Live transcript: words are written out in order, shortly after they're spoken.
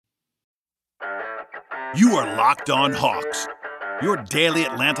You are Locked On Hawks, your daily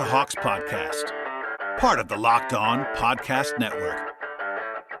Atlanta Hawks podcast. Part of the Locked On Podcast Network.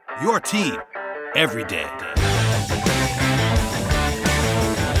 Your team every day.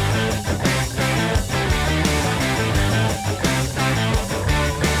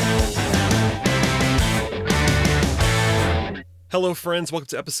 Hello, friends. Welcome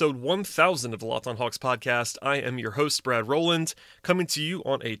to episode 1000 of the Locked On Hawks podcast. I am your host, Brad Rowland, coming to you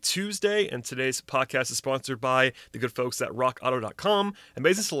on a Tuesday, and today's podcast is sponsored by the good folks at RockAuto.com.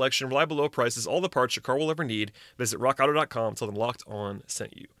 Amazing selection, reliable low prices, all the parts your car will ever need. Visit RockAuto.com. Tell them Locked On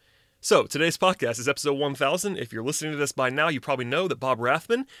sent you. So, today's podcast is episode 1000. If you're listening to this by now, you probably know that Bob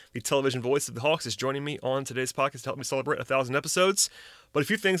Rathman, the television voice of the Hawks, is joining me on today's podcast to help me celebrate 1000 episodes. But a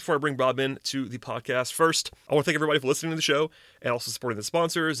few things before I bring Bob in to the podcast. First, I want to thank everybody for listening to the show and also supporting the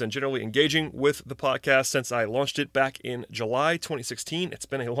sponsors and generally engaging with the podcast since I launched it back in July 2016. It's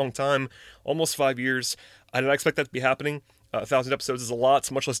been a long time, almost 5 years. I did not expect that to be happening. 1,000 episodes is a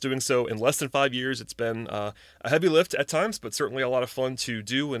lot, much less doing so in less than 5 years. It's been a heavy lift at times, but certainly a lot of fun to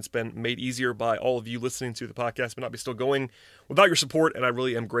do, and it's been made easier by all of you listening to the podcast, but not be still going without your support, and I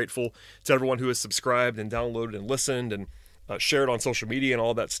really am grateful to everyone who has subscribed and downloaded and listened and shared on social media and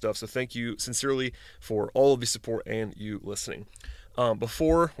all that stuff. So thank you sincerely for all of the support and you listening.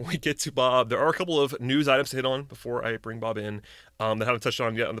 Before we get to Bob, there are a couple of news items to hit on before I bring Bob in that I haven't touched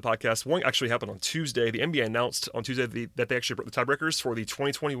on yet on the podcast. One actually happened on Tuesday. The NBA announced on Tuesday that they actually broke the tiebreakers for the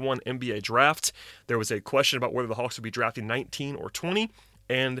 2021 NBA draft. There was a question about whether the Hawks would be drafting 19 or 20,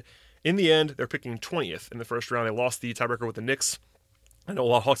 and in the end, they're picking 20th in the first round. They lost the tiebreaker with the Knicks. I know a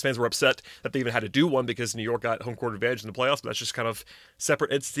lot of Hawks fans were upset that they even had to do one because New York got home court advantage in the playoffs, but that's just kind of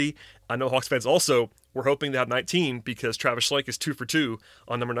separate entity. I know Hawks fans also were hoping to have 19 because Travis Schlenk is 2 for 2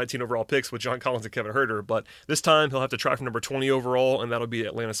 on number 19 overall picks with John Collins and Kevin Huerter, but this time he'll have to try for number 20 overall, and that'll be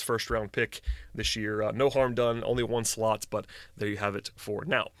Atlanta's first round pick this year. No harm done, only one slot, but there you have it for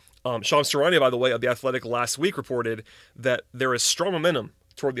now. Shams Charania, by the way, of The Athletic last week reported that there is strong momentum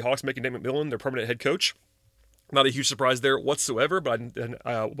toward the Hawks making Nate McMillan their permanent head coach. Not a huge surprise there whatsoever, but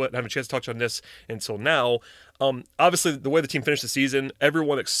I haven't had a chance to touch on this until now. Obviously, the way the team finished the season,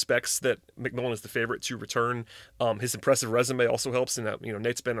 everyone expects that McMillan is the favorite to return. His impressive resume also helps in that,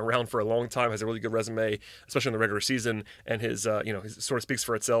 Nate's been around for a long time, has a really good resume, especially in the regular season, and his sort of speaks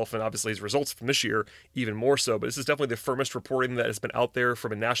for itself, and obviously his results from this year even more so. But this is definitely the firmest reporting that has been out there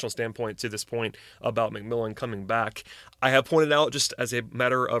from a national standpoint to this point about McMillan coming back. I have pointed out, just as a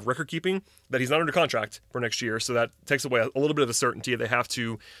matter of record keeping, that he's not under contract for next year, so that takes away a little bit of the certainty. They have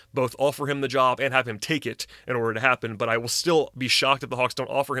to both offer him the job and have him take it in order to happen, but I will still be shocked if the Hawks don't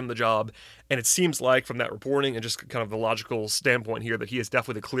offer him the job, and it seems like from that reporting and just kind of the logical standpoint here that he is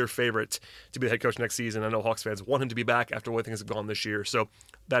definitely the clear favorite to be the head coach next season. I know Hawks fans want him to be back after the way things have gone this year, so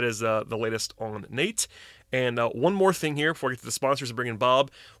that is the latest on Nate. And one more thing here before I get to the sponsors and bring in Bob.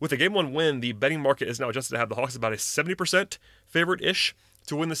 With a Game 1 win, the betting market is now adjusted to have the Hawks about a 70% favorite-ish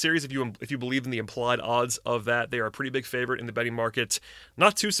to win the series. If you believe in the implied odds of that, they are a pretty big favorite in the betting market.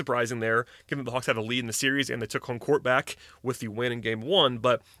 Not too surprising there, given that the Hawks had a lead in the series and they took home court back with the win in Game 1,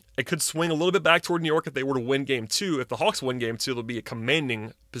 but it could swing a little bit back toward New York if they were to win Game 2. If the Hawks win Game 2, it'll be a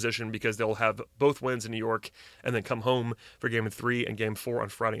commanding position because they'll have both wins in New York and then come home for Game 3 and Game 4 on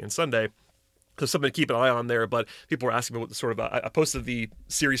Friday and Sunday. So something to keep an eye on there, but people were asking me what the sort of, I posted the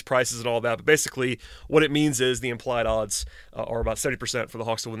series prices and all that, but basically what it means is the implied odds are about 70% for the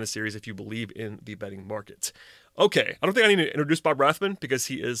Hawks to win this series if you believe in the betting market. Okay, I don't think I need to introduce Bob Rathman because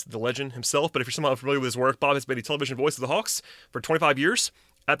he is the legend himself, but if you're somehow familiar with his work, Bob has been the television voice of the Hawks for 25 years.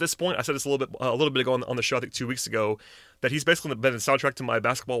 At this point, I said this a little bit ago on the show, I think 2 weeks ago, that he's basically been the soundtrack to my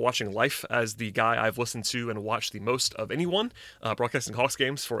basketball watching life as the guy I've listened to and watched the most of anyone, broadcasting Hawks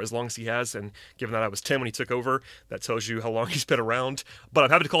games for as long as he has, and given that I was 10 when he took over, that tells you how long he's been around. But I'm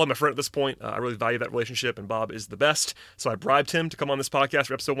happy to call him my friend at this point. I really value that relationship, and Bob is the best. So I bribed him to come on this podcast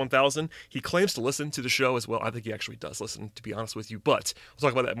for episode 1000. He claims to listen to the show as well. I think he actually does listen, to be honest with you, but we'll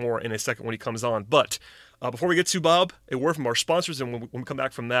talk about that more in a second when he comes on. But before we get to Bob, a word from our sponsors, and when we come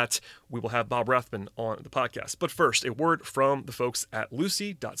back from that, we will have Bob Rathman on the podcast. But first, a word from the folks at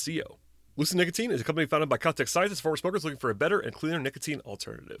Lucy.co. Lucy Nicotine is a company founded by context scientists and former smokers looking for a better and cleaner nicotine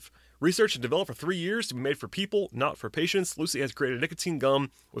alternative. Researched and developed for 3 years to be made for people, not for patients, Lucy has created a nicotine gum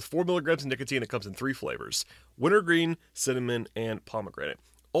with 4 milligrams of nicotine that comes in 3 flavors: wintergreen, cinnamon, and pomegranate.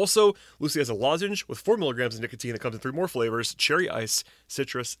 Also, Lucy has a lozenge with 4 milligrams of nicotine that comes in 3 more flavors: cherry ice,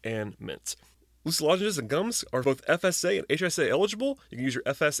 citrus, and mint. Lucy lozenges and gums are both FSA and HSA eligible. You can use your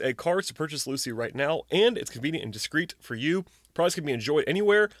FSA cards to purchase Lucy right now, and it's convenient and discreet for you. Products can be enjoyed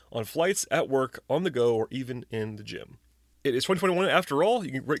anywhere, on flights, at work, on the go, or even in the gym. It is 2021 after all.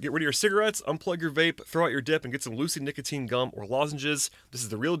 You can get rid of your cigarettes, unplug your vape, throw out your dip, and get some Lucy nicotine gum or lozenges. This is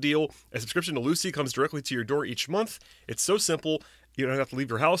the real deal. A subscription to Lucy comes directly to your door each month. It's so simple, you don't have to leave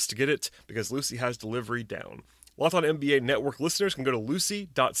your house to get it because Lucy has delivery down. Locked On NBA Network listeners can go to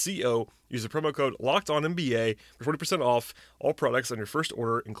lucy.co, use the promo code LOCKEDONNBA for 20% off all products on your first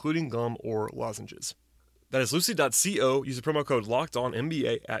order, including gum or lozenges. That is lucy.co, use the promo code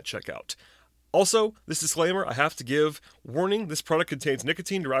LOCKEDONNBA at checkout. Also, this disclaimer I have to give. Warning, this product contains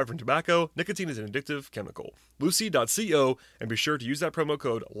nicotine derived from tobacco. Nicotine is an addictive chemical. Lucy.co, and be sure to use that promo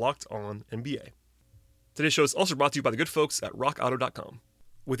code LOCKEDONNBA. Today's show is also brought to you by the good folks at RockAuto.com.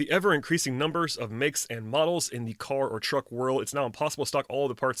 With the ever-increasing numbers of makes and models in the car or truck world, it's now impossible to stock all of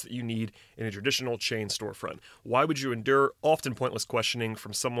the parts that you need in a traditional chain storefront. Why would you endure often pointless questioning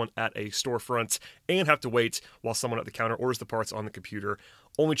from someone at a storefront and have to wait while someone at the counter orders the parts on the computer,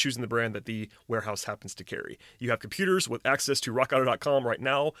 only choosing the brand that the warehouse happens to carry? You have computers with access to RockAuto.com right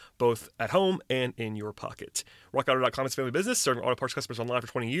now, both at home and in your pocket. RockAuto.com is family business, serving auto parts customers online for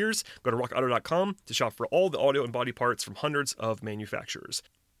 20 years. Go to RockAuto.com to shop for all the audio and body parts from hundreds of manufacturers.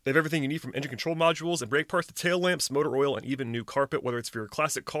 They have everything you need from engine control modules and brake parts to tail lamps, motor oil, and even new carpet. Whether it's for your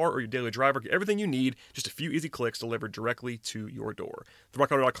classic car or your daily driver, get everything you need, just a few easy clicks delivered directly to your door. The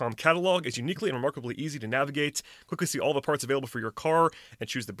RockAuto.com catalog is uniquely and remarkably easy to navigate. Quickly see all the parts available for your car and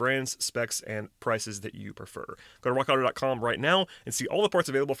choose the brands, specs, and prices that you prefer. Go to RockAuto.com right now and see all the parts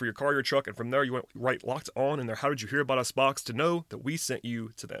available for your car or your truck, and from there you went right locked on in their How Did You Hear About Us box to know that we sent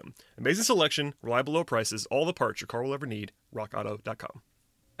you to them. Amazing selection, reliable low prices, all the parts your car will ever need. RockAuto.com.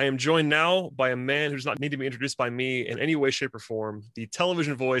 I am joined now by a man who does not need to be introduced by me in any way, shape, or form, the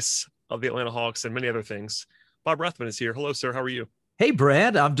television voice of the Atlanta Hawks and many other things. Bob Rathman is here. Hello, sir. How are you? Hey,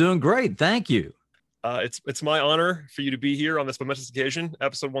 Brad. I'm doing great. Thank you. It's my honor for you to be here on this momentous occasion,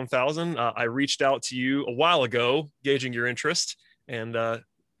 episode 1000. I reached out to you a while ago, gauging your interest, and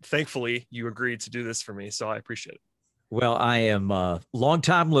thankfully you agreed to do this for me, so I appreciate it. Well, I am a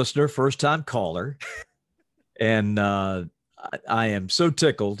longtime listener, first-time caller, and I am so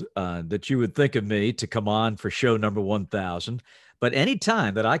tickled that you would think of me to come on for show number 1000. But any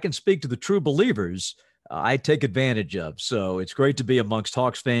time that I can speak to the true believers, I take advantage of. So it's great to be amongst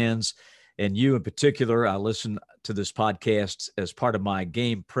Hawks fans, and you in particular. I listen to this podcast as part of my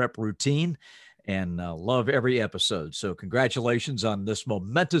game prep routine and love every episode. So congratulations on this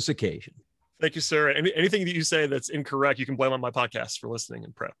momentous occasion. Thank you, sir. Anything that you say that's incorrect, you can blame on my podcast for listening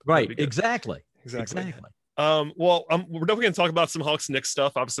and prep. Right. Exactly. Well, we're definitely going to talk about some Hawks Knicks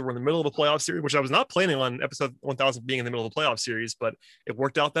stuff. Obviously, we're in the middle of a playoff series, which I was not planning on episode 1000 being in the middle of a playoff series, but it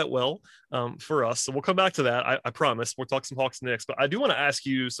worked out that well for us. So we'll come back to that. I promise. We'll talk some Hawks Knicks, but I do want to ask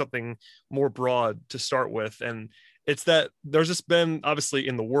you something more broad to start with. And it's that there's just been, obviously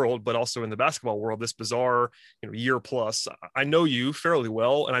in the world, but also in the basketball world, this bizarre, year plus. I know you fairly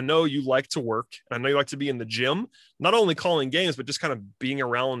well, and I know you like to work, and I know you like to be in the gym, not only calling games, but just kind of being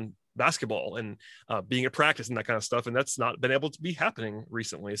around basketball and being at practice and that kind of stuff. And that's not been able to be happening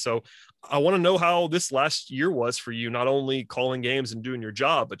recently. So I want to know how this last year was for you, not only calling games and doing your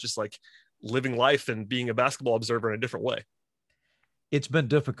job, but just like living life and being a basketball observer in a different way. It's been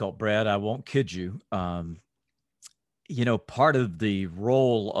difficult, Brad. I won't kid you. Part of the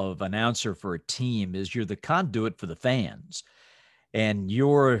role of announcer for a team is you're the conduit for the fans, and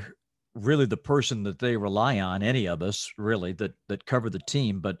you're really the person that they rely on, any of us really that cover the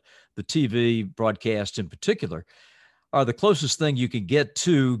team, but the TV broadcast in particular are the closest thing you can get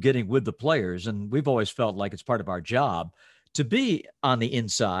to getting with the players. And we've always felt like it's part of our job to be on the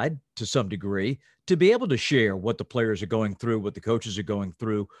inside to some degree, to be able to share what the players are going through, what the coaches are going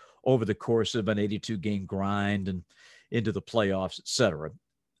through over the course of an 82-game grind and into the playoffs, et cetera.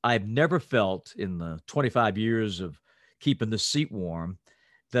 I've never felt in the 25 years of keeping the seat warm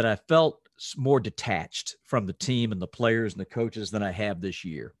that I felt more detached from the team and the players and the coaches than I have this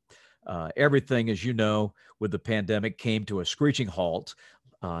year. Everything, as you know, with the pandemic came to a screeching halt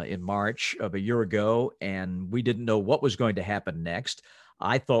in March of a year ago, and we didn't know what was going to happen next.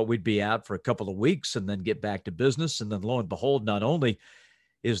 I thought we'd be out for a couple of weeks and then get back to business. And then lo and behold, not only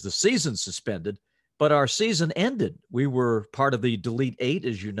is the season suspended, but our season ended. We were part of the Delete Eight,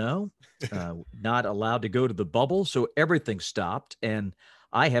 as you know, not allowed to go to the bubble. So everything stopped. And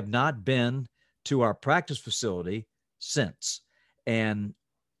I have not been to our practice facility since. And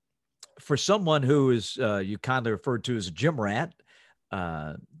for someone who is, you kindly referred to as a gym rat,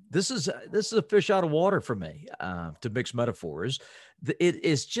 this is a fish out of water for me, to mix metaphors. It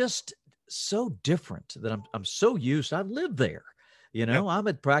is just so different that I'm so used. I live there. I'm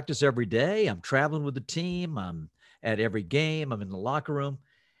at practice every day. I'm traveling with the team. I'm at every game. I'm in the locker room.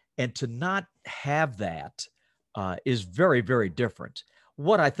 And to not have that is very, very different.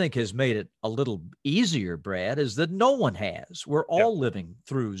 What I think has made it a little easier, Brad, is that no one has. We're all living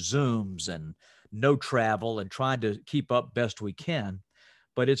through Zooms and no travel and trying to keep up best we can.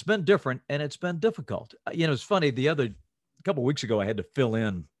 But it's been different and it's been difficult. It's funny. A couple of weeks ago, I had to fill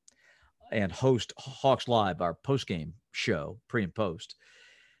in and host Hawks Live, our post-game show, pre and post.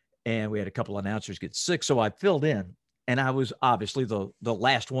 And we had a couple of announcers get sick. So I filled in, and I was obviously the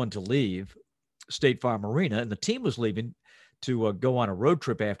last one to leave State Farm Arena, and the team was leaving to go on a road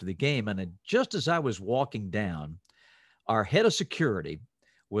trip after the game. And just as I was walking down, our head of security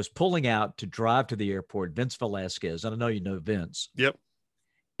was pulling out to drive to the airport, Vince Velasquez. And I know you know Vince. Yep.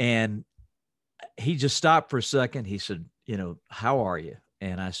 And he just stopped for a second. He said, how are you?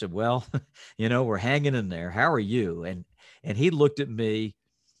 And I said, well, we're hanging in there. How are you? And he looked at me,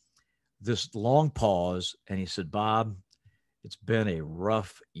 this long pause, and he said, Bob, it's been a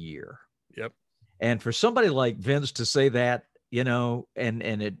rough year. Yep. And for somebody like Vince to say that, and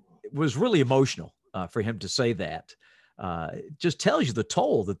it was really emotional for him to say that. It just tells you the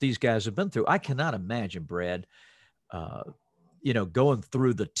toll that these guys have been through. I cannot imagine, Brad, going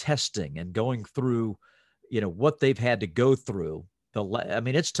through the testing and going through, what they've had to go through.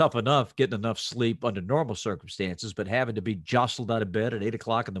 It's tough enough getting enough sleep under normal circumstances, but having to be jostled out of bed at 8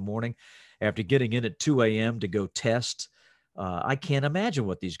 o'clock in the morning after getting in at 2 a.m. to go test. I can't imagine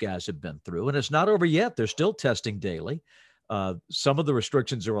what these guys have been through. And it's not over yet. They're still testing daily. Some of the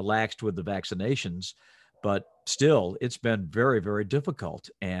restrictions are relaxed with the vaccinations, but still, it's been very, very difficult.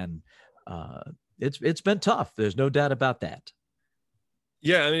 And it's been tough. There's no doubt about that.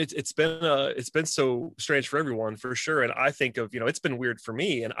 Yeah, I mean, it's been so strange for everyone, for sure. And I think of, it's been weird for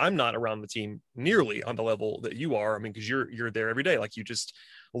me, and I'm not around the team nearly on the level that you are. I mean, because you're there every day, like you just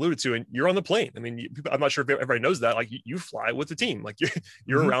alluded to, and you're on the plane. I mean, I'm not sure if everybody knows that. Like you fly with the team, like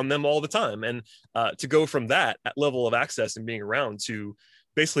you're around them all the time, and to go from that level of access and being around to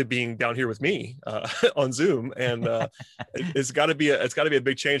basically being down here with me on Zoom, and it's got to be a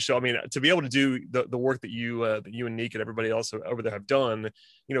big change. So I mean, to be able to do the work that you and Nick and everybody else over there have done,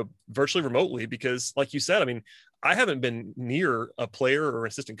 virtually remotely, because like you said, I mean, I haven't been near a player or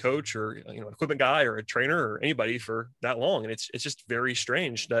assistant coach or an equipment guy or a trainer or anybody for that long, and it's just very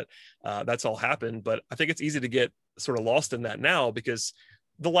strange that that's all happened. But I think it's easy to get sort of lost in that now, because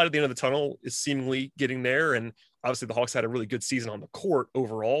the light at the end of the tunnel is seemingly getting there. And obviously the Hawks had a really good season on the court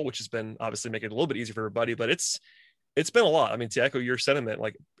overall, which has been obviously making it a little bit easier for everybody, but it's been a lot. I mean, to echo your sentiment,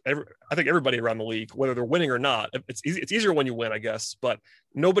 like I think everybody around the league, whether they're winning or not, it's easier when you win, I guess, but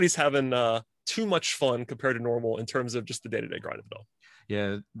nobody's having too much fun compared to normal in terms of just the day-to-day grind of it all.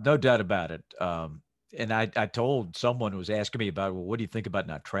 Yeah, no doubt about it. And I told someone who was asking me about, well, what do you think about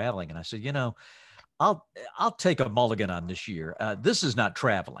not traveling? And I said, I'll take a mulligan on this year. This is not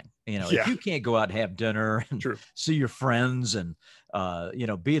traveling. If you can't go out and have dinner and see your friends and,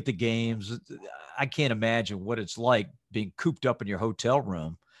 be at the games, I can't imagine what it's like being cooped up in your hotel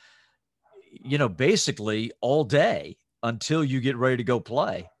room, basically all day until you get ready to go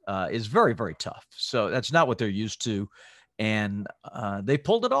play is very, very tough. So that's not what they're used to. And they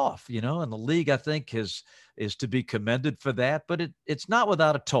pulled it off, and the league, I think, is to be commended for that. But it's not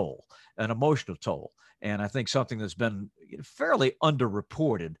without a toll, an emotional toll. And I think something that's been fairly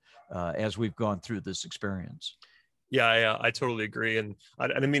underreported as we've gone through this experience. Yeah, I totally agree. And I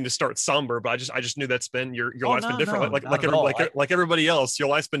didn't mean to start somber, but I just knew that's been your life's been different. Like everybody else, your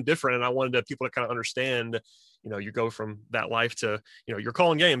life's been different. And I wanted people to kind of understand, you go from that life to, you're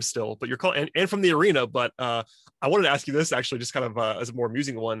calling games still, but you're calling and from the arena. But I wanted to ask you this actually, just kind of as a more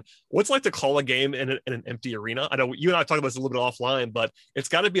amusing one. What's it like to call a game in an empty arena? I know you and I talked about this a little bit offline, but it's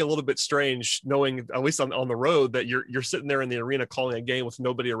got to be a little bit strange knowing, at least on the road, that you're sitting there in the arena calling a game with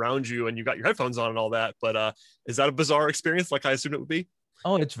nobody around you and you got your headphones on and all that. But is that a bizarre experience like I assumed it would be?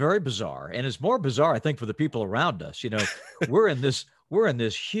 Oh, it's very bizarre. And it's more bizarre, I think, for the people around us. We're in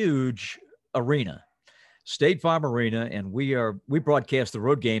this huge arena, State Farm Arena, and we broadcast the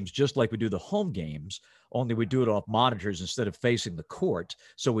road games just like we do the home games, only we do it off monitors instead of facing the court.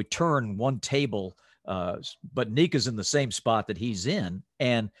 So we turn one table, but Nika's in the same spot that he's in.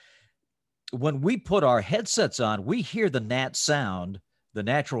 And when we put our headsets on, we hear the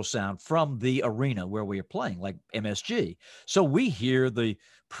natural sound from the arena where we are playing, like MSG. So we hear the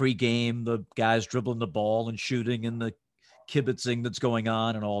pregame, the guys dribbling the ball and shooting and the kibitzing that's going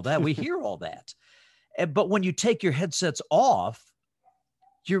on and all that. We hear all that. But when you take your headsets off,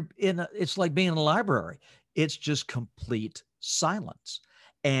 it's like being in a library. It's just complete silence.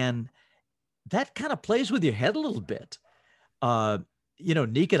 And that kind of plays with your head a little bit.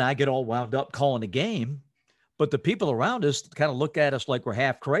 Nick and I get all wound up calling a game, but the people around us kind of look at us like we're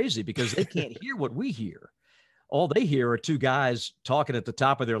half crazy because they can't hear what we hear. all they hear are two guys talking at the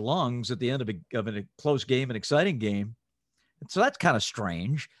top of their lungs at the end of a close game, an exciting game. And so that's kind of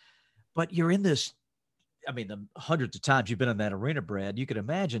strange. But you're in this, I mean, the hundreds of times you've been in that arena, Brad, you can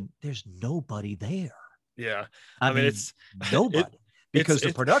imagine there's nobody there. Yeah. I mean, it's nobody. Because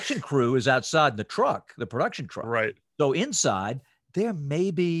the production crew is outside the production truck. Right. So inside, there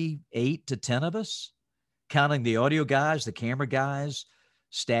may be 8 to 10 of us, counting the audio guys, the camera guys,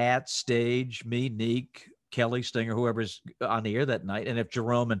 stats, stage, me, Neek, Kelly, Stinger, whoever's on the air that night. And if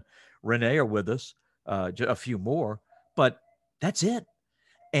Jerome and Renee are with us, a few more, but that's it.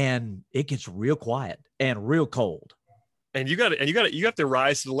 And it gets real quiet and real cold. And you have to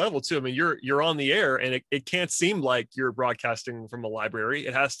rise to the level too. I mean, you're on the air, and it can't seem like you're broadcasting from a library.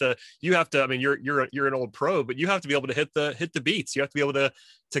 It has to. You have to. I mean, you're an old pro, but you have to be able to hit the beats. You have to be able to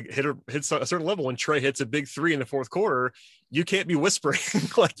hit a certain level. When Trey hits a big 3 in the fourth quarter, you can't be whispering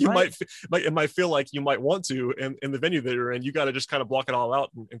like you might. It might feel like you might want to in the venue that you're in. You got to just kind of block it all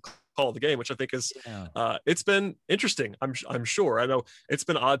out and call the game, which I think is. Yeah. It's been interesting. I'm sure. I know it's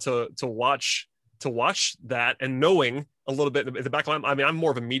been odd to watch that, and knowing a little bit in the back line. I mean, I'm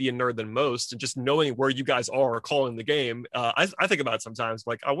more of a media nerd than most, and just knowing where you guys are calling the game. I think about it sometimes,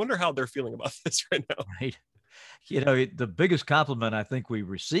 like, I wonder how they're feeling about this right now. Right. You know, the biggest compliment I think we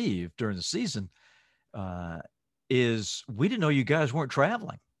received during the season is we didn't know you guys weren't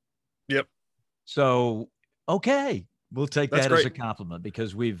traveling. Yep. So, okay, we'll take that as a compliment,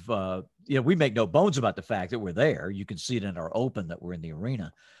 because we've, we make no bones about the fact that we're there. You can see it in our open that we're in the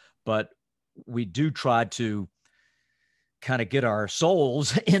arena, but we do try to kind of get our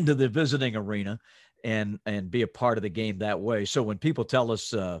souls into the visiting arena and be a part of the game that way. So when people tell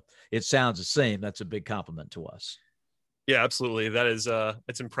us it sounds the same, that's a big compliment to us. Yeah, absolutely. That is,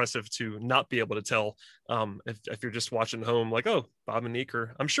 it's impressive to not be able to tell if you're just watching home, like, oh, Bob and Neek,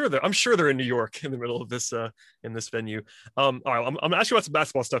 or I'm sure they're in New York in the middle of this in this venue. All right, I'm gonna ask you about some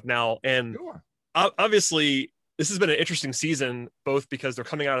basketball stuff now, and sure. Obviously, this has been an interesting season, both because they're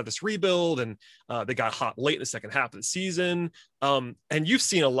coming out of this rebuild, and they got hot late in the second half of the season. And you've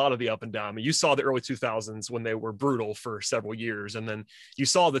seen a lot of the up and down. I mean, you saw the early 2000s when they were brutal for several years, and then you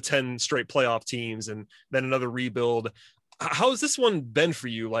saw the 10 straight playoff teams, and then another rebuild. How has this one been for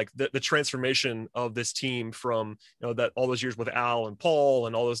you? Like the transformation of this team from, that all those years with Al and Paul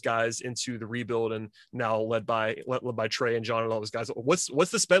and all those guys into the rebuild, and now led by Trey and John and all those guys. What's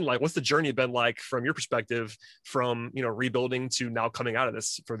this been like? What's the journey been like from your perspective, from, rebuilding to now coming out of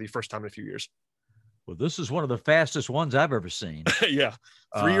this for the first time in a few years? Well, this is one of the fastest ones I've ever seen. Yeah.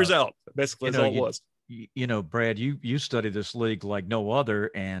 3 years out, basically, that's all it was. Brad, you study this league like no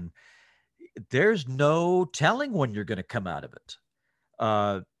other, and there's no telling when you're going to come out of it.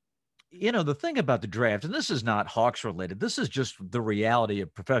 The thing about the draft, and this is not Hawks related, this is just the reality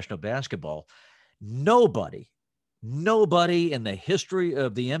of professional basketball. Nobody in the history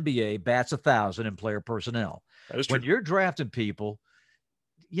of the NBA bats 1,000 in player personnel. That is true. When you're drafting people,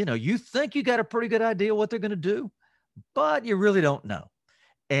 you think you got a pretty good idea what they're going to do, but you really don't know.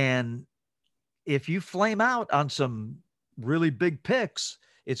 And if you flame out on some really big picks,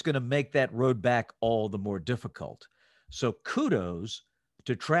 it's going to make that road back all the more difficult. So kudos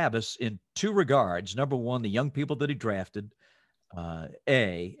to Travis in 2 regards. Number one, the young people that he drafted,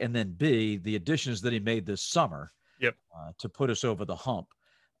 A, and then B, the additions that he made this summer. Yep. To put us over the hump.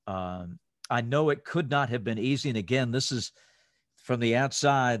 I know it could not have been easy. And again, this is from the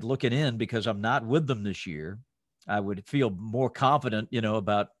outside looking in, because I'm not with them this year. I would feel more confident,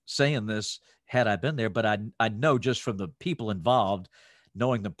 about saying this had I been there. But I know just from the people involved,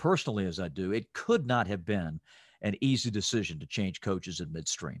 knowing them personally as I do, it could not have been an easy decision to change coaches in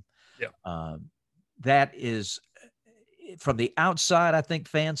midstream. Yeah. That is, from the outside, I think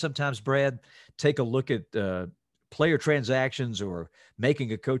fans sometimes, Brad, take a look at player transactions or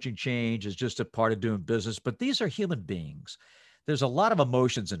making a coaching change as just a part of doing business. But these are human beings. There's a lot of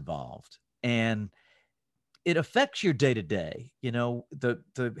emotions involved, and it affects your day-to-day.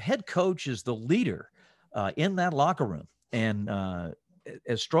 The head coach is the leader in that locker room. And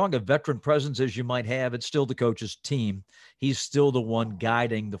as strong a veteran presence as you might have, it's still the coach's team. He's still the one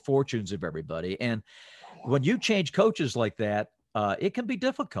guiding the fortunes of everybody. And when you change coaches like that, it can be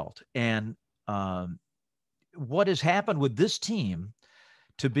difficult. And what has happened with this team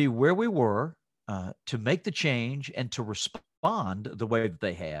to be where we were, to make the change and to respond the way that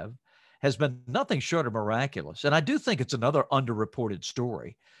they have, has been nothing short of miraculous. And I do think it's another underreported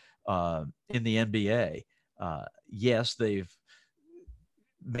story in the NBA. Yes, they've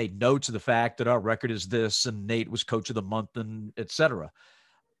made notes of the fact that our record is this, and Nate was coach of the month, and et cetera.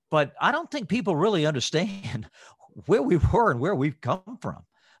 But I don't think people really understand where we were and where we've come from.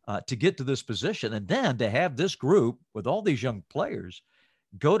 to get to this position. And then to have this group with all these young players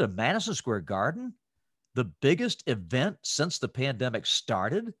go to Madison Square Garden, the biggest event since the pandemic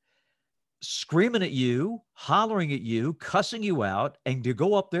started, screaming at you, hollering at you, cussing you out, and to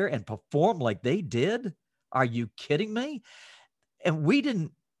go up there and perform like they did. Are you kidding me? And we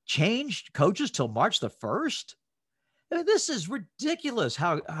didn't change coaches till March the 1st. I mean, this is ridiculous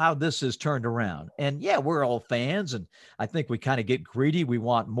how this has turned around. And yeah, we're all fans, and I think we kind of get greedy. We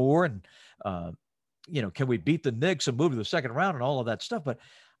want more, and can we beat the Knicks and move to the second round and all of that stuff? But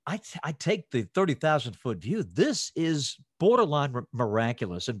I take the 30,000 foot view. This is borderline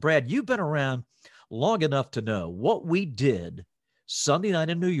miraculous. And Brad, you've been around long enough to know what we did Sunday night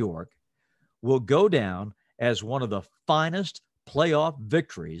in New York will go down as one of the finest playoff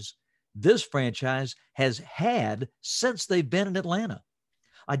victories this franchise has had since they've been in Atlanta.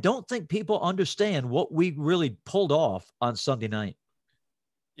 I don't think people understand what we really pulled off on Sunday night.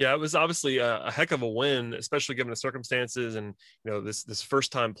 Yeah, it was obviously a heck of a win, especially given the circumstances and, this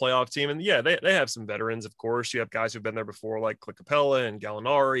first time playoff team. And yeah, they have some veterans, of course. You have guys who've been there before, like Clint Capella and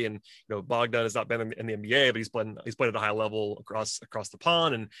Gallinari, and, Bogdan has not been in the NBA, but he's played at a high level across the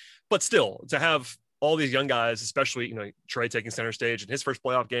pond. But still, to have all these young guys, especially, Trey taking center stage in his first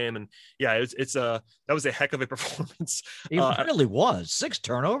playoff game. And yeah, that was a heck of a performance. It really was. 6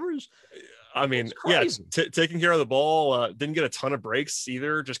 turnovers. I mean, yeah, taking care of the ball, didn't get a ton of breaks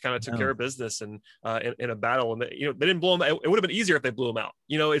either, just kind of took care of business and in a battle. And, they didn't blow them out. It would have been easier if they blew them out.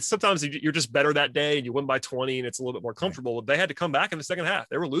 It's sometimes you're just better that day and you win by 20 and it's a little bit more comfortable. Right. They had to come back in the second half.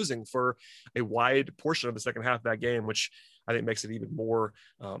 They were losing for a wide portion of the second half of that game, which I think makes it even more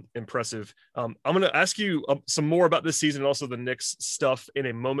impressive. I'm going to ask you some more about this season and also the Knicks stuff in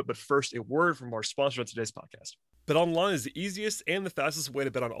a moment. But first, a word from our sponsor on today's podcast. BetOnline is the easiest and the fastest way to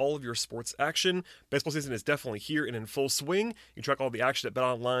bet on all of your sports action. Baseball season is definitely here and in full swing. You can track all the action at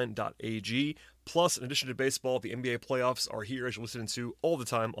betonline.ag. Plus, in addition to baseball, the NBA playoffs are here, as you're listening to all the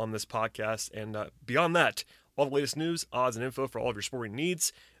time on this podcast. And beyond that, all the latest news, odds, and info for all of your sporting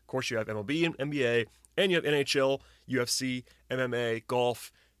needs. Of course, you have MLB and NBA, and you have NHL, UFC, MMA,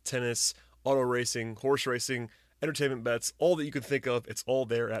 golf, tennis, auto racing, horse racing, entertainment bets, all that you can think of. It's all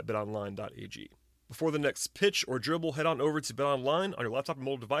there at betonline.ag. Before the next pitch or dribble, head on over to BetOnline on your laptop or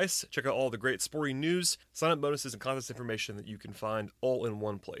mobile device. Check out all the great sporting news, sign-up bonuses, and contest information that you can find all in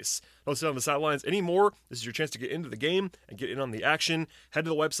one place. Don't sit on the sidelines anymore. This is your chance to get into the game and get in on the action. Head to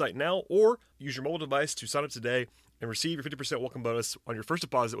the website now or use your mobile device to sign up today and receive your 50% welcome bonus on your first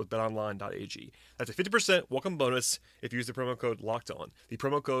deposit with betonline.ag. That's a 50% welcome bonus if you use the promo code LOCKEDON. The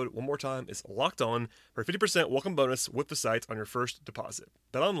promo code, one more time, is LOCKEDON for a 50% welcome bonus with the site on your first deposit.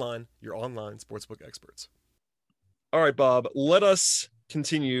 BetOnline, your online sportsbook experts. All right, Bob, let us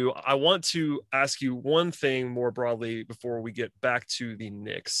continue. I want to ask you one thing more broadly before we get back to the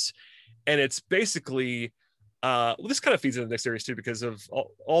Knicks. And it's basically... this kind of feeds into the next series too, because of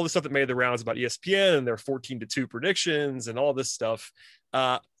all the stuff that made the rounds about ESPN and their 14-2 predictions and all this stuff.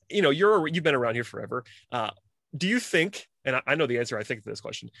 You've been around here forever. Do you think, and I know the answer, I think, to this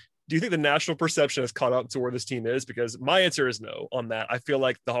question, do you think the national perception has caught up to where this team is? Because my answer is no on that. I feel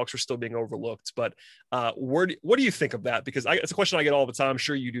like the Hawks are still being overlooked, but what do you think of that? Because it's a question I get all the time. I'm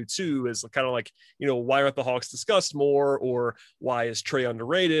sure you do too, is kind of like, why aren't the Hawks discussed more, or why is Trey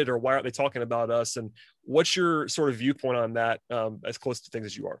underrated, or why aren't they talking about us? And what's your sort of viewpoint on that, as close to things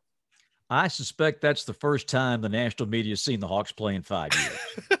as you are? I suspect that's the first time the national media has seen the Hawks play in 5 years.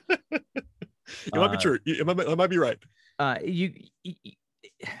 It might be true. It might be right.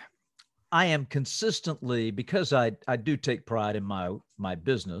 I am consistently, because I do take pride in my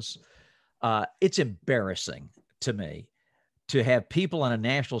business, it's embarrassing to me to have people on a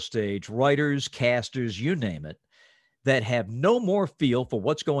national stage, writers, casters, you name it, that have no more feel for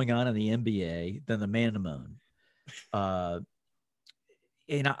what's going on in the NBA than the man in the moon.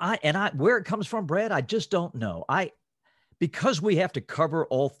 Where it comes from, Brad, I just don't know. Because we have to cover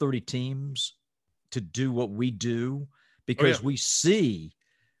all 30 teams to do what we do, because we see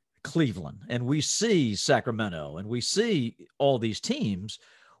Cleveland and we see Sacramento and we see all these teams,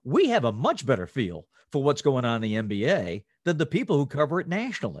 we have a much better feel for what's going on in the NBA than the people who cover it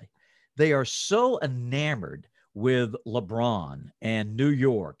nationally. They are so enamored with LeBron and New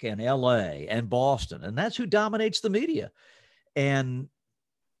York and LA and Boston, and that's who dominates the media. And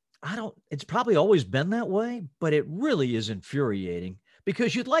it's probably always been that way, but it really is infuriating,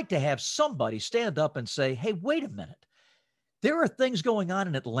 because you'd like to have somebody stand up and say, hey, wait a minute. There are things going on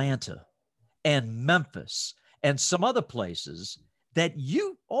in Atlanta and Memphis and some other places that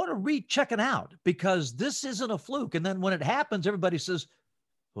you ought to be checking out, because this isn't a fluke. And then when it happens, everybody says,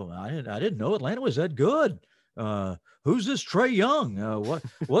 well, I didn't know Atlanta was that good. Who's this Trae Young?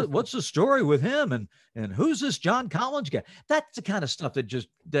 What's the story with him? And who's this John Collins guy? That's the kind of stuff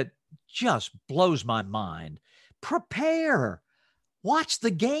that just blows my mind. Prepare, watch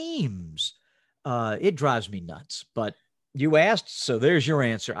the games. It drives me nuts. But you asked, so there's your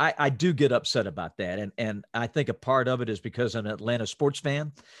answer. I do get upset about that, and I think a part of it is because I'm an Atlanta sports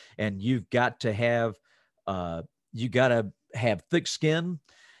fan, and you've got to have thick skin.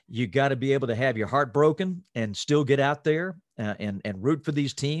 You got to be able to have your heart broken and still get out there and root for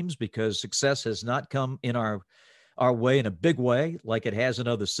these teams, because success has not come in our way in a big way like it has in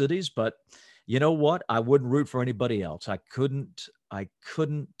other cities. But you know what? I wouldn't root for anybody else. I couldn't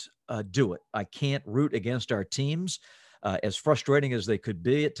do it. I can't root against our teams, as frustrating as they could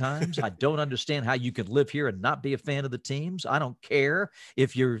be at times. I don't understand how you can live here and not be a fan of the teams. I don't care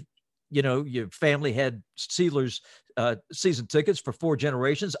if your family had Steelers season tickets for 4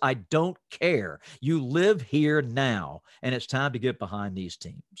 generations. I don't care. You live here now, and it's time to get behind these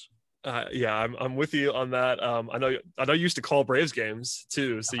teams. Yeah, I'm with you on that. I know you used to call Braves games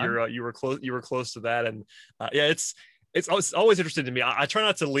too, so you were close to that, and yeah, it's always interesting to me. I try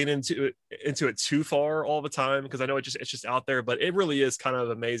not to lean into it too far all the time, because I know it's just out there, but it really is kind of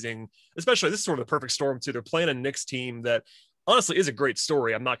amazing. Especially, this is sort of the perfect storm too. They're playing a Knicks team that honestly is a great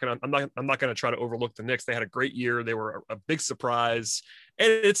story. I'm not gonna try to overlook the Knicks. They had a great year. They were a big surprise,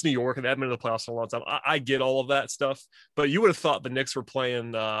 and it's New York, and they haven't been in the playoffs in a long time. I get all of that stuff, but you would have thought the Knicks were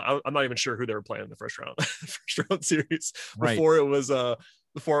playing. I'm not even sure who they were playing in the first round series before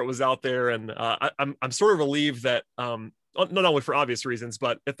it was out there, and I'm sort of relieved that not only for obvious reasons,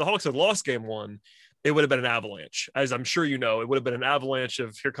 but if the Hawks had lost game 1, it would have been an avalanche. As I'm sure you know, it would have been an avalanche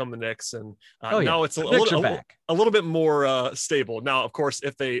of here come the Knicks, and now it's a little bit more stable. Now, of course,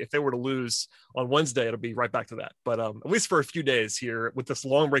 if they were to lose on Wednesday, it'll be right back to that. But at least for a few days here, with this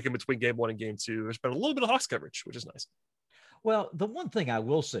long break in between game 1 and game 2, there's been a little bit of Hawks coverage, which is nice. Well, the one thing I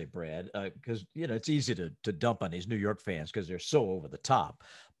will say, Brad, because it's easy to dump on these New York fans because they're so over the top,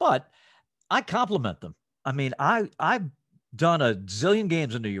 but I compliment them. I mean, I've done a zillion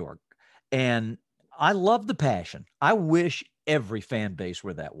games in New York, and I love the passion. I wish every fan base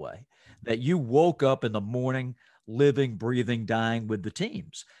were that way, that you woke up in the morning living, breathing, dying with the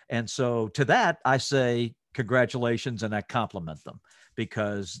teams. And so to that, I say congratulations, and I compliment them,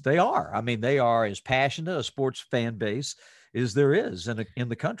 because they are. I mean, they are as passionate a sports fan base as there is in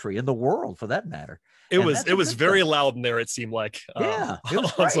the country, in the world, for that matter. It was very loud in there, it seemed like. Yeah, it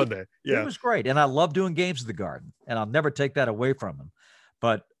was on Sunday. Yeah, it was great, and I love doing games at the Garden, and I'll never take that away from them.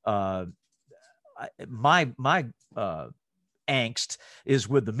 But my angst is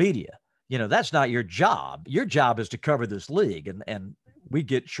with the media. That's not your job. Your job is to cover this league, and we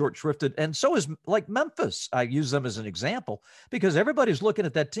get short shrifted. And so is like Memphis. I use them as an example because everybody's looking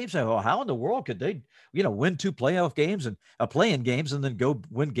at that team saying, "Oh, how in the world could they, win 2 playoff games and play-in games and then go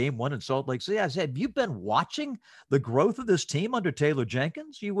win game 1 in Salt Lake City?" I said, have you been watching the growth of this team under Taylor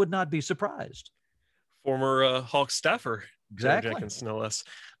Jenkins? You would not be surprised. Former Hawks staffer, exactly. Taylor Jenkins, no less.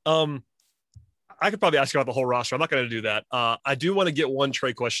 I could probably ask you about the whole roster. I'm not going to do that. I do want to get one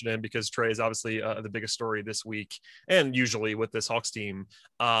Trae question in, because Trae is obviously the biggest story this week, and usually with this Hawks team.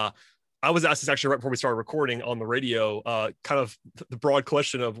 I was asked this actually right before we started recording on the radio, kind of the broad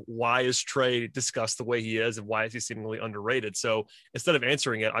question of why is Trae discussed the way he is, and why is he seemingly underrated? So instead of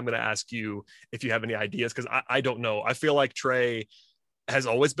answering it, I'm going to ask you if you have any ideas, because I don't know. I feel like Trae has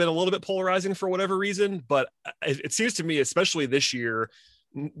always been a little bit polarizing for whatever reason, but it seems to me, especially this year,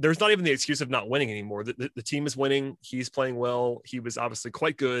 there's not even the excuse of not winning anymore. The team is winning. He's playing well. He was obviously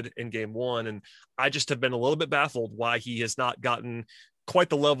quite good in game 1. And I just have been a little bit baffled why he has not gotten quite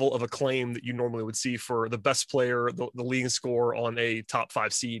the level of acclaim that you normally would see for the best player, the leading scorer on a top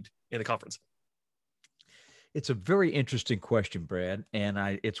 5 seed in the conference. It's a very interesting question, Brad.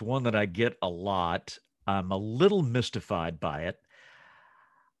 And it's one that I get a lot. I'm a little mystified by it.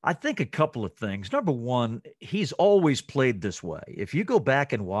 I think a couple of things. Number one, he's always played this way. If you go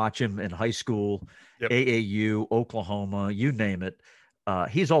back and watch him in high school, yep, AAU, Oklahoma, you name it,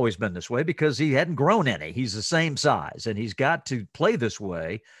 he's always been this way because he hadn't grown any. He's the same size, and he's got to play this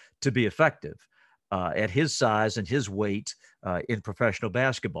way to be effective at his size and his weight in professional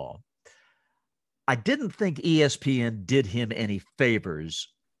basketball. I didn't think ESPN did him any favors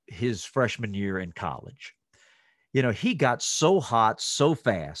his freshman year in college. He got so hot so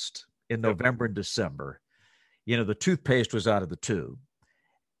fast in November and December. The toothpaste was out of the tube.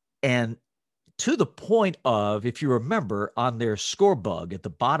 And to the point of, if you remember, on their score bug at the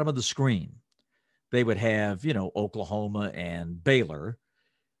bottom of the screen, they would have, Oklahoma and Baylor.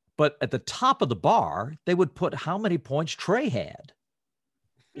 But at the top of the bar, they would put how many points Trae had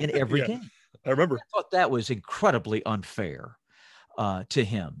in every game. I remember. I thought that was incredibly unfair to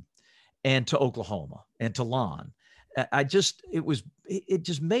him and to Oklahoma and to Lon. It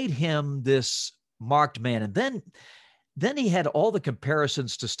just made him this marked man. And then he had all the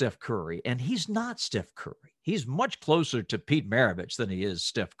comparisons to Steph Curry, and he's not Steph Curry. He's much closer to Pete Maravich than he is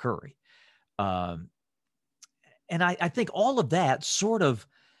Steph Curry. And I think all of that sort of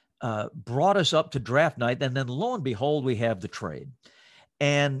brought us up to draft night. And then lo and behold, we have the trade.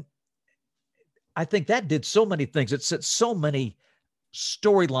 And I think that did so many things. It set so many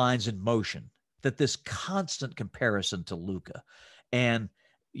storylines in motion, that this constant comparison to Luka and,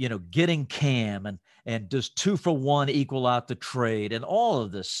 getting Cam and does 2-for-1 equal out the trade and all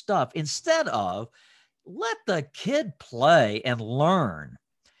of this stuff, instead of let the kid play and learn.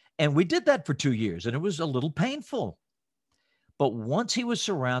 And we did that for 2 years, and it was a little painful. But once he was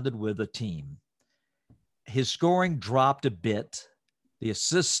surrounded with a team, his scoring dropped a bit. The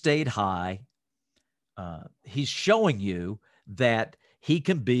assists stayed high. He's showing you that he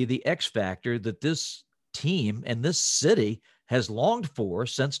can be the X factor that this team and this city has longed for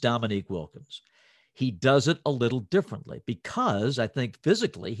since Dominique Wilkins. He does it a little differently because I think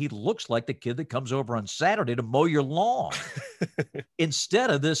physically he looks like the kid that comes over on Saturday to mow your lawn instead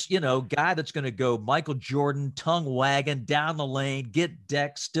of this, guy that's going to go Michael Jordan, tongue wagging down the lane, get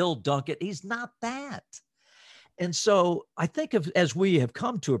decked, still dunk it. He's not that. And so I think as we have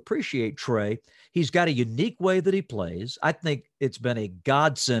come to appreciate Trae, he's got a unique way that he plays. I think it's been a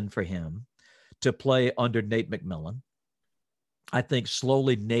godsend for him to play under Nate McMillan. I think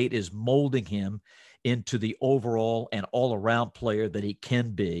slowly Nate is molding him into the overall and all-around player that he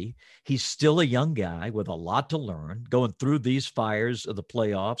can be. He's still a young guy with a lot to learn. Going through these fires of the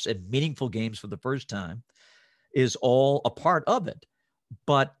playoffs and meaningful games for the first time is all a part of it.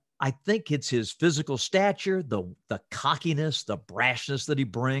 But I think it's his physical stature, the cockiness, the brashness that he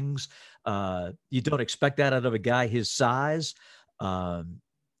brings. You don't expect that out of a guy his size. I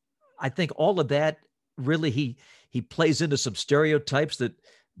think all of that really he plays into some stereotypes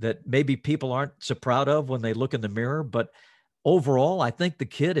that maybe people aren't so proud of when they look in the mirror. But overall, I think the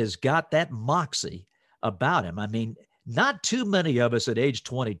kid has got that moxie about him. I mean, not too many of us at age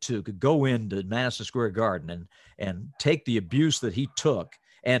 22 could go into Madison Square Garden and take the abuse that he took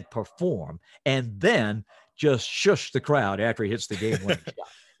and perform, and then just shush the crowd after he hits the game-winning shot.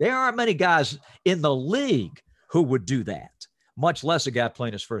 There aren't many guys in the league who would do that, much less a guy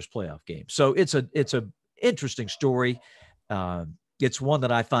playing his first playoff game. So it's a interesting story. It's one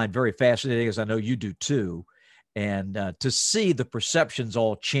that I find very fascinating, as I know you do too. And to see the perceptions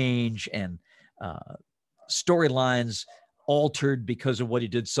all change and storylines altered because of what he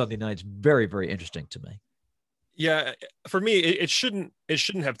did Sunday night is very, very interesting to me. Yeah, for me, it shouldn't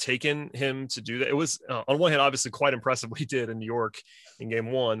have taken him to do that. It was on one hand, obviously quite impressive what he did in New York in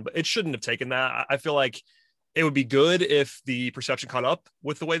game one, but it shouldn't have taken that. I feel like it would be good if the perception caught up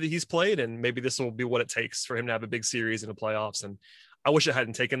with the way that he's played, and maybe this will be what it takes for him to have a big series in the playoffs. And I wish it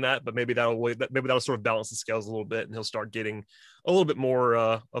hadn't taken that, but maybe that'll sort of balance the scales a little bit, and he'll start getting a little bit more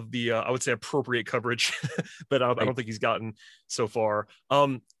of the I would say appropriate coverage, but I don't think he's gotten so far.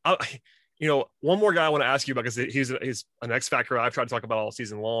 One more guy I want to ask you about, because he's an X factor I've tried to talk about all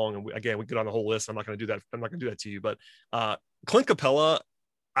season long. And we get on the whole list. I'm not going to do that. I'm not going to do that to you, but Clint Capella,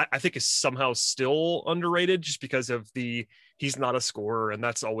 I think is somehow still underrated just because of he's not a scorer, and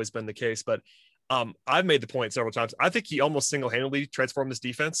that's always been the case. But I've made the point several times. I think he almost single-handedly transformed this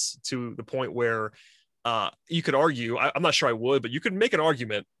defense to the point where you could argue, I'm not sure I would, but you could make an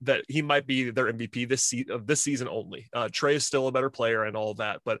argument that he might be their MVP this season only. Trae is still a better player and all of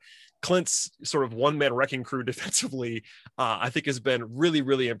that, but Clint's sort of one-man wrecking crew defensively, I think has been really,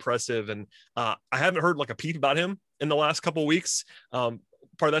 really impressive. And I haven't heard like a peep about him in the last couple of weeks.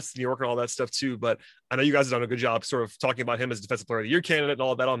 Part of that's New York and all that stuff too, but I know you guys have done a good job sort of talking about him as defensive player of the year candidate and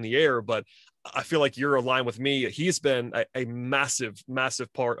all of that on the air, but I feel like you're aligned with me. He's been a massive,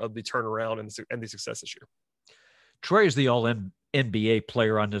 massive part of the turnaround and the success this year. Trae is the all-NBA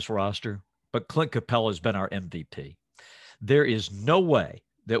player on this roster, but Clint Capella has been our MVP. There is no way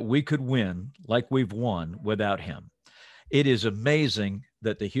that we could win like we've won without him. It is amazing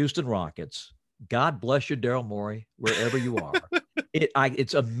that the Houston Rockets, God bless you, Daryl Morey, wherever you are.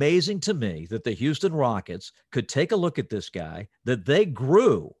 It's amazing to me that the Houston Rockets could take a look at this guy that they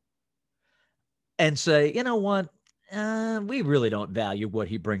grew and say, you know what, we really don't value what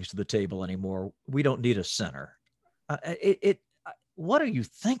he brings to the table anymore. We don't need a center. What are you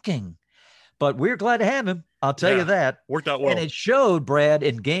thinking? But we're glad to have him. I'll tell you that. Worked out well. And it showed, Brad,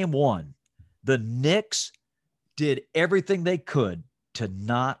 in game one, the Knicks did everything they could to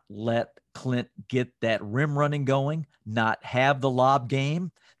not let Clint get that rim running going, not have the lob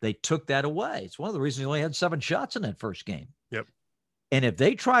game. They took that away. It's one of the reasons he only had 7 shots in that first game. Yep. And if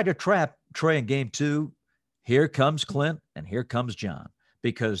they try to trap Trae in game 2, here comes Clint and here comes John,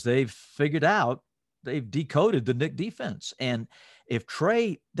 because they've figured out, they've decoded the Knick defense. And if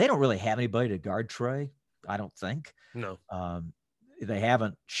Trae, they don't really have anybody to guard Trae, I don't think. No. They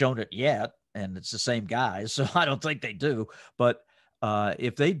haven't shown it yet, and it's the same guys, so I don't think they do. But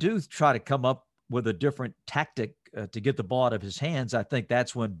if they do try to come up with a different tactic to get the ball out of his hands, I think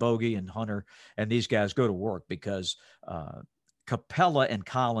that's when Bogey and Hunter and these guys go to work, because Capella and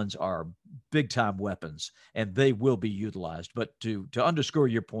Collins are big-time weapons, and they will be utilized. But to underscore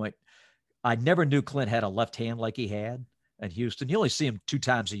your point, I never knew Clint had a left hand like he had at Houston. You only see him 2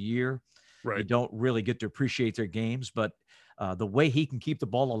 times a year. Right. You don't really get to appreciate their games, but the way he can keep the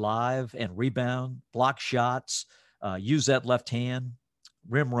ball alive and rebound, block shots, use that left hand,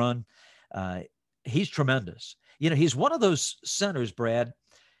 rim run, he's tremendous. He's one of those centers, Brad.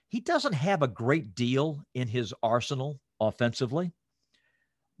 He doesn't have a great deal in his arsenal offensively,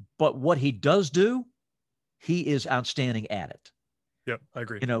 but what he does do, he is outstanding at it. Yep, I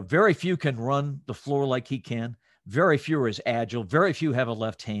agree. Very few can run the floor like he can. Very few are as agile. Very few have a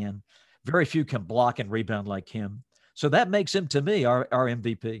left hand. Very few can block and rebound like him. So that makes him, to me, our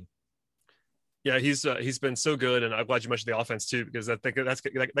MVP. Yeah, he's been so good, and I'm glad you mentioned the offense too, because I think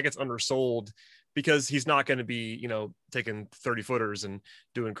that gets undersold, because he's not going to be taking 30-footers and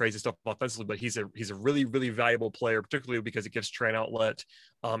doing crazy stuff offensively, but he's a really, really valuable player, particularly because it gives Trae an outlet.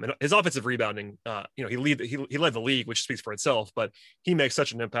 And his offensive rebounding, he led the league, which speaks for itself, but he makes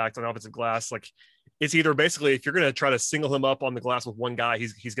such an impact on offensive glass. Like, it's either basically, if you're going to try to single him up on the glass with one guy,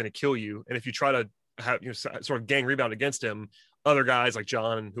 he's going to kill you, and if you try to have sort of gang rebound against him, other guys like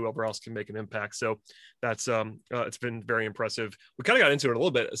John and whoever else can make an impact. So that's it's been very impressive. We kind of got into it a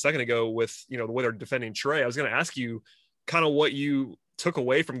little bit a second ago with the way they're defending Trae. I was going to ask you kind of what you took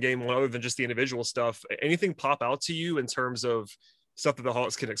away from game 1 other than just the individual stuff. Anything pop out to you in terms of stuff that the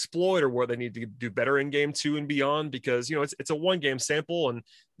Hawks can exploit, or what they need to do better in game 2 and beyond? Because it's a 1-game sample, and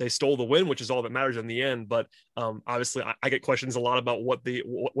they stole the win, which is all that matters in the end. But obviously I get questions a lot about what they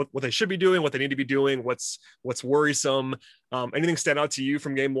should be doing, what they need to be doing, what's worrisome. Anything stand out to you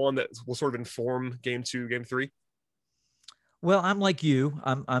from game 1 that will sort of inform game 2, game 3? Well, I'm like you.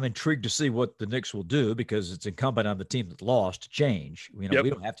 I'm intrigued to see what the Knicks will do, because it's incumbent on the team that lost to change. We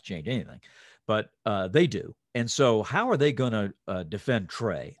don't have to change anything, but they do. And so how are they going to defend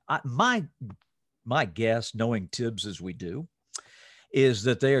Trae? My guess, knowing Tibbs as we do, is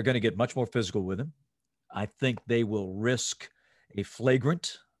that they are going to get much more physical with him. I think they will risk a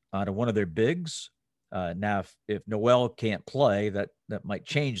flagrant out of one of their bigs. Now, if Noel can't play, that might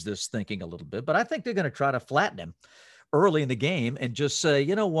change this thinking a little bit. But I think they're going to try to flatten him early in the game and just say,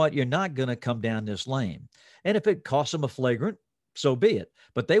 you know what, you're not going to come down this lane. And if it costs them a flagrant, so be it.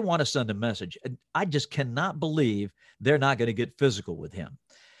 But they want to send a message. And I just cannot believe they're not going to get physical with him.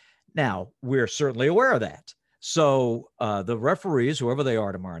 Now, we're certainly aware of that. So the referees, whoever they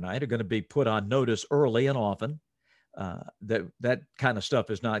are tomorrow night, are going to be put on notice early and often. That kind of stuff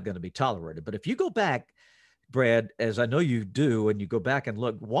is not going to be tolerated. But if you go back, Brad, as I know you do, and you go back and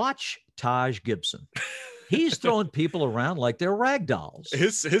look, watch Taj Gibson. He's throwing people around like they're rag dolls.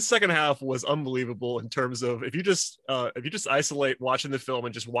 His second half was unbelievable in terms of, if you just isolate watching the film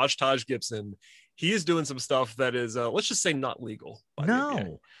and just watch Taj Gibson, he is doing some stuff that is, let's just say, not legal.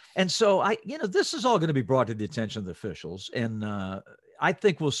 No. And so this is all going to be brought to the attention of the officials. And I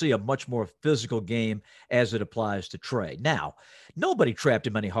think we'll see a much more physical game as it applies to Trae. Now, nobody trapped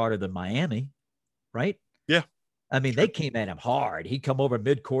him any harder than Miami, right? Yeah. I mean, they came at him hard. He'd come over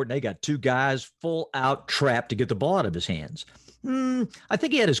midcourt, and they got 2 guys full out trapped to get the ball out of his hands. I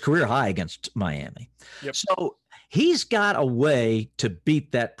think he had his career high against Miami. Yep. So he's got a way to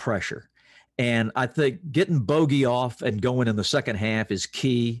beat that pressure. And I think getting Bogey off and going in the second half is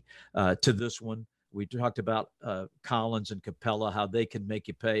key to this one. We talked about Collins and Capella, how they can make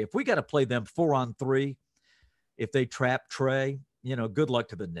you pay. If we got to play them 4-on-3, if they trap Trae, good luck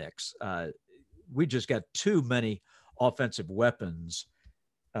to the Knicks. We just got too many offensive weapons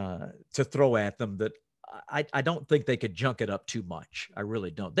to throw at them that I don't think they could junk it up too much. I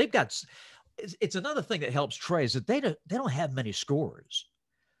really don't. They've got – it's another thing that helps Trae is that they don't have many scorers.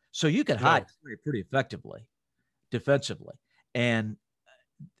 So you can hide pretty effectively defensively. And,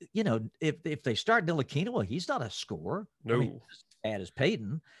 if they start Ntilikina, well, he's not a scorer. No. I mean, he's as bad as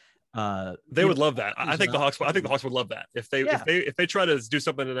Payton. They would love that. I think the Hawks would love that if they try to do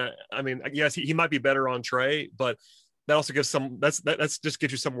something in that. I mean, yes, he might be better on Trae, but that also gives that's just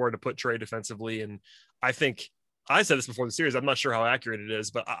gives you somewhere to put Trae defensively. And I think I said this before the series. I'm not sure how accurate it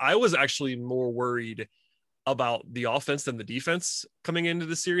is, but I was actually more worried about the offense than the defense coming into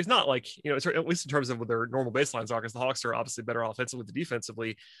the series. Not like, at least in terms of what their normal baselines are, because the Hawks are obviously better offensively than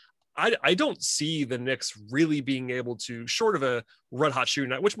defensively. I don't see the Knicks really being able to, short of a red hot shooting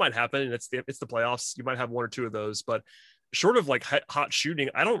night, which might happen, and it's the playoffs. You might have one or two of those, but short of like hot shooting,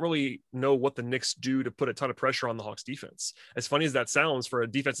 I don't really know what the Knicks do to put a ton of pressure on the Hawks defense. As funny as that sounds, for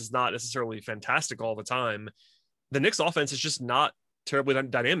a defense that's not necessarily fantastic all the time, the Knicks offense is just not terribly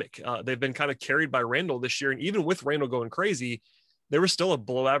dynamic. They've been kind of carried by Randall this year, and even with Randall going crazy, they were still a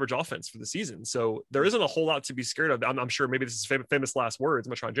below average offense for the season. So there isn't a whole lot to be scared of. I'm sure maybe this is famous last words. I'm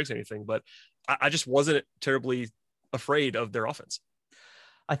not trying to jinx anything, but I just wasn't terribly afraid of their offense.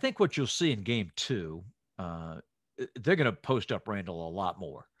 I think what you'll see in game 2, they're going to post up Randall a lot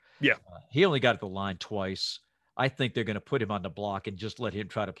more. Yeah. He only got to the line twice. I think they're going to put him on the block and just let him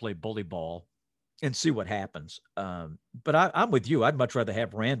try to play bully ball and see what happens. But I'm with you. I'd much rather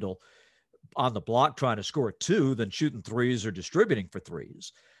have Randall on the block trying to score 2 than shooting threes or distributing for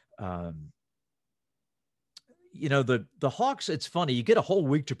threes. The Hawks, it's funny, you get a whole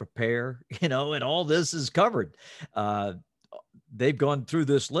week to prepare, and all this is covered. They've gone through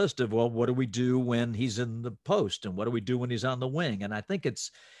this list of, well, what do we do when he's in the post, and what do we do when he's on the wing? And I think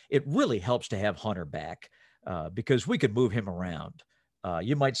it really helps to have Hunter back because we could move him around.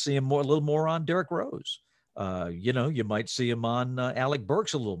 You might see him a little more on Derrick Rose. You might see him on Alec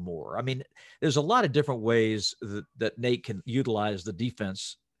Burks a little more. I mean, there's a lot of different ways that Nate can utilize the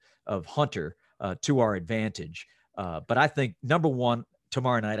defense of Hunter to our advantage. But I think, number one,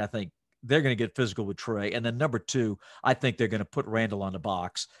 tomorrow night, I think they're going to get physical with Trey. And then number 2, I think they're going to put Randall on the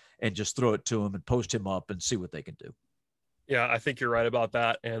box and just throw it to him and post him up and see what they can do. Yeah, I think you're right about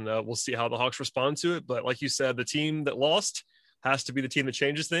that. And we'll see how the Hawks respond to it. But like you said, the team that lost has to be the team that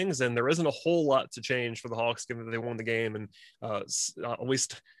changes things. And there isn't a whole lot to change for the Hawks, given that they won the game and at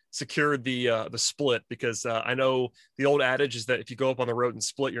least secured the split, because I know the old adage is that if you go up on the road and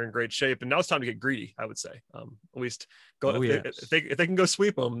split, you're in great shape. And now it's time to get greedy, I would say. At least go if they can go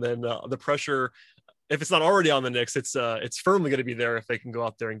sweep them, then the pressure, if it's not already on the Knicks, it's firmly going to be there if they can go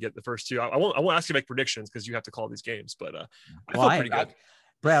out there and get the first 2. I won't ask you to make predictions because you have to call these games, but I feel pretty good.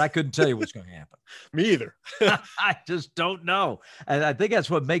 Brad, I couldn't tell you what's going to happen. Me either. I just don't know. And I think that's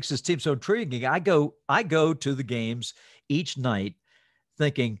what makes this team so intriguing. I go to the games each night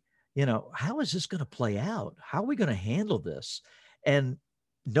thinking, how is this going to play out? How are we going to handle this? And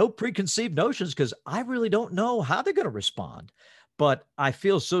no preconceived notions, because I really don't know how they're going to respond. But I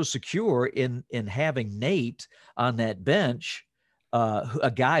feel so secure in having Nate on that bench,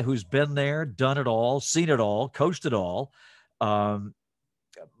 a guy who's been there, done it all, seen it all, coached it all.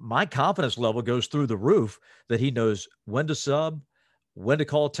 My confidence level goes through the roof that he knows when to sub, when to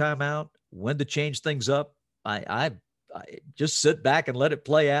call timeout, when to change things up. I just sit back and let it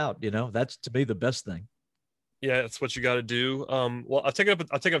play out. That's, to me, the best thing. Yeah, that's what you got to do. Well, I'll take up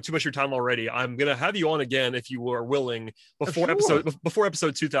too much of your time already. I'm gonna have you on again if you are willing before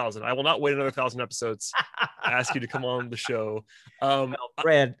episode 2000. I will not wait another 1,000 episodes to ask you to come on the show. Well,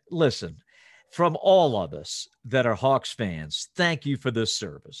 Brad, listen. From all of us that are Hawks fans, thank you for this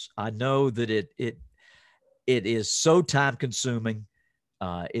service. I know that it is so time consuming.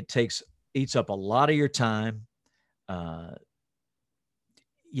 It eats up a lot of your time.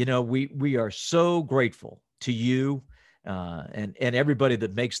 We are so grateful to you and everybody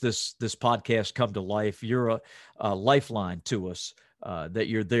that makes this podcast come to life. You're a lifeline to us, that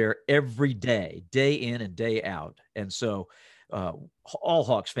you're there every day in and day out. And so all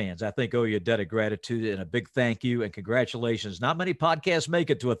Hawks fans, I think, owe you a debt of gratitude and a big thank you and congratulations. Not many podcasts make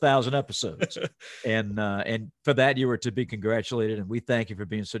it to 1,000 episodes. and for that, you are to be congratulated. And we thank you for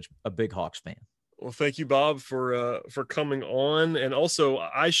being such a big Hawks fan. Well, thank you, Bob, for coming on. And also,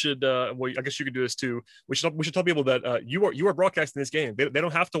 I should, I guess you could do this too. We should tell people that you are broadcasting this game. They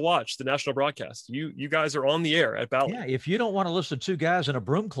don't have to watch the national broadcast. You guys are on the air at Bally. Yeah, if you don't want to listen to 2 guys in a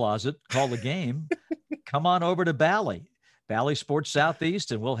broom closet call the game, come on over to Bally Sports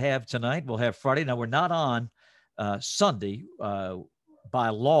Southeast, and we'll have Friday. Now, we're not on Sunday. By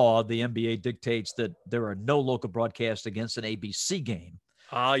law, the NBA dictates that there are no local broadcasts against an ABC game.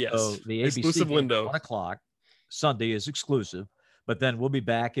 Yes. So the exclusive ABC window, 1:00 Sunday is exclusive, but then we'll be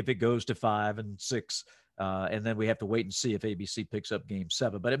back if it goes to 5 and 6. And then we have to wait and see if ABC picks up game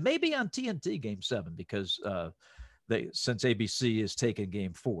 7, but it may be on TNT game 7 because since ABC is taking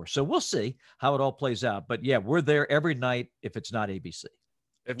game 4. So we'll see how it all plays out. But yeah, we're there every night if it's not ABC.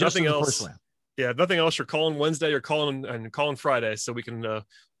 If nothing else, if nothing else, you're calling Wednesday, you're calling Friday, so we can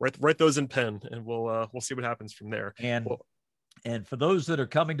write those in pen, and we'll see what happens from there. And for those that are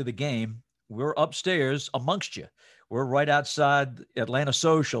coming to the game, we're upstairs amongst you. We're right outside Atlanta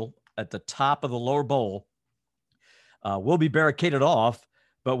Social at the top of the lower bowl. We'll be barricaded off,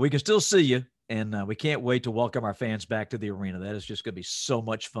 but we can still see you. And we can't wait to welcome our fans back to the arena. That is just going to be so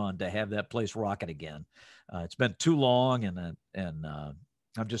much fun to have that place rocking again. It's been too long, and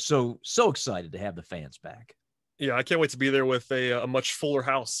I'm just so excited to have the fans back. Yeah, I can't wait to be there with a much fuller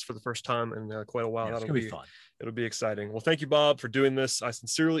house for the first time in quite a while. Yeah, it's going to be fun. It'll be exciting. Well, thank you, Bob, for doing this. I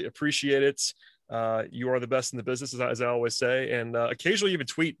sincerely appreciate it. You are the best in the business, as I always say. And occasionally you even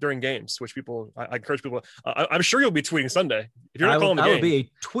tweet during games, which I encourage people. I'm sure you'll be tweeting Sunday. If you're not calling the game. I will be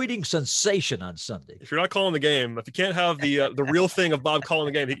a tweeting sensation on Sunday. If you're not calling the game, if you can't have the real thing of Bob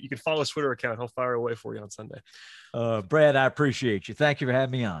calling the game, you can follow his Twitter account. He'll fire away for you on Sunday. Brad, I appreciate you. Thank you for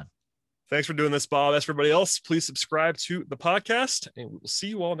having me on. Thanks for doing this, Bob. As for everybody else, please subscribe to the podcast, and we will see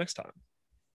you all next time.